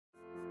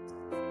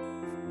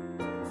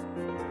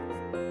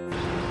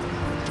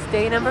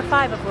Day number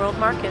 5 of World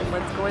Market.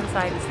 Let's go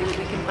inside and see what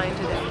we can find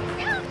today.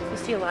 You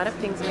see a lot of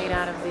things made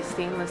out of the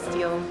stainless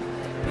steel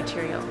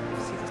material.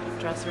 You see this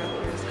dresser up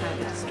here is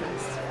kind of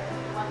distressed.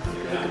 You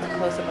can look at the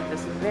close-up of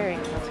this very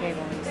cool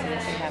table and you see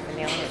that they have the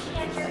nail heads and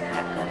things like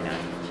that going on.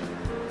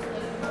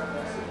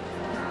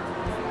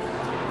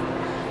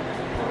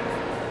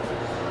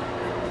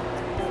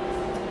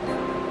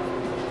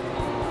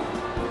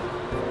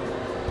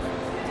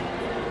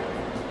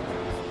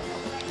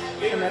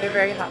 Another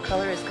very hot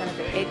color is kind of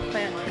an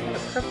eggplant, kind of a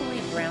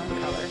purpley brown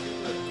color.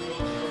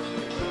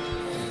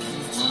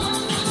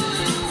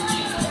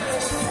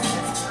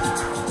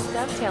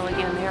 Dovetail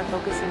again, they are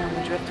focusing on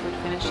the driftwood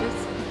finishes.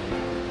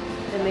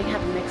 Then they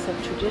have a mix of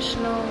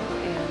traditional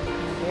and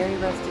very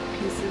rustic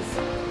pieces.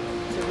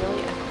 It's a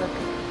really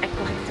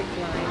eclectic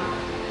line.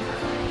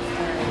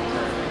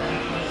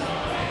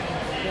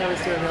 And they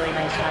always do a really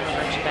nice job of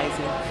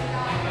merchandising.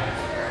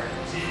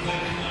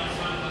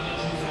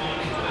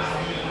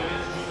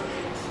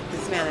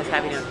 This man is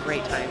having a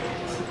great time.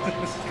 Look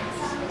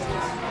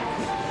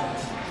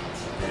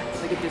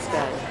at this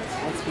bed.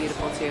 That's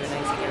beautiful too. A nice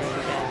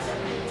airy bed.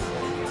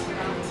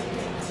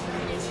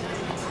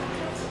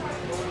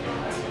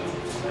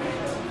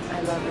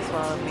 I love this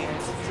wall of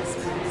mirrors. It's just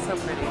so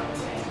pretty.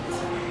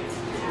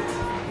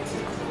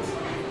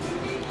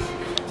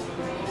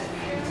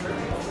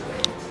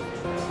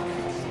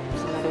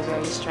 There's another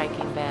very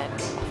striking bed. I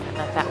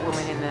left that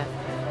woman in the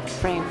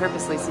frame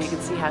purposely so you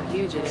can see how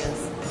huge it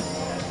is.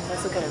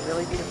 Let's look at a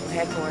really beautiful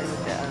headboard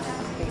with the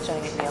big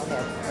giant nail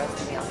heads,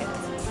 rusty nail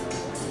heads.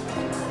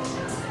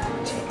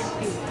 Check out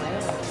these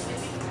lamps.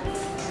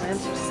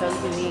 Lamps are so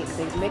unique.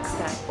 They've mixed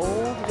that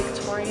old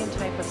Victorian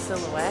type of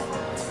silhouette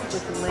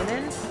with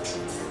linen.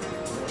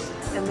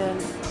 And then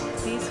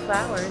these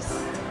flowers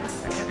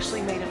are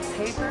actually made of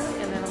paper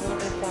and then a little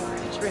bit of flower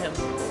trim.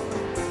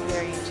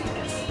 Very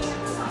ingenious.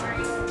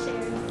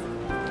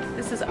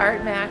 This is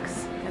Art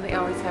Max, and they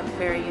always have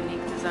very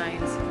unique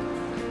designs.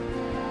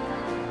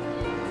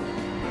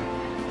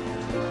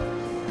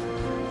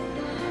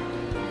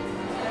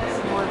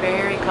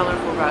 Very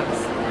colorful rugs.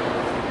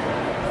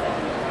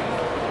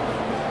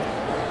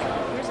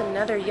 Here's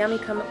another yummy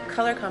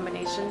color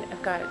combination.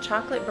 I've got a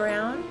chocolate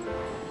brown,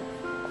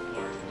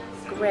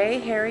 gray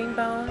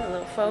herringbone, a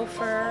little faux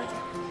fur,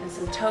 and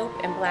some taupe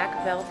and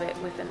black velvet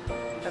with a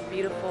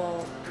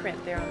beautiful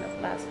print there on the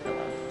last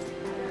pillow.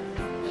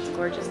 It's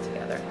gorgeous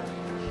together.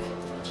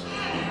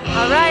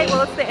 Alright,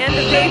 well it's the end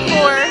of day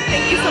 4.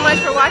 Thank you so much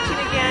for watching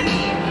again.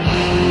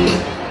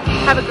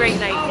 Have a great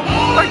night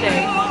or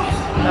day.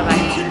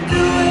 Bye-bye.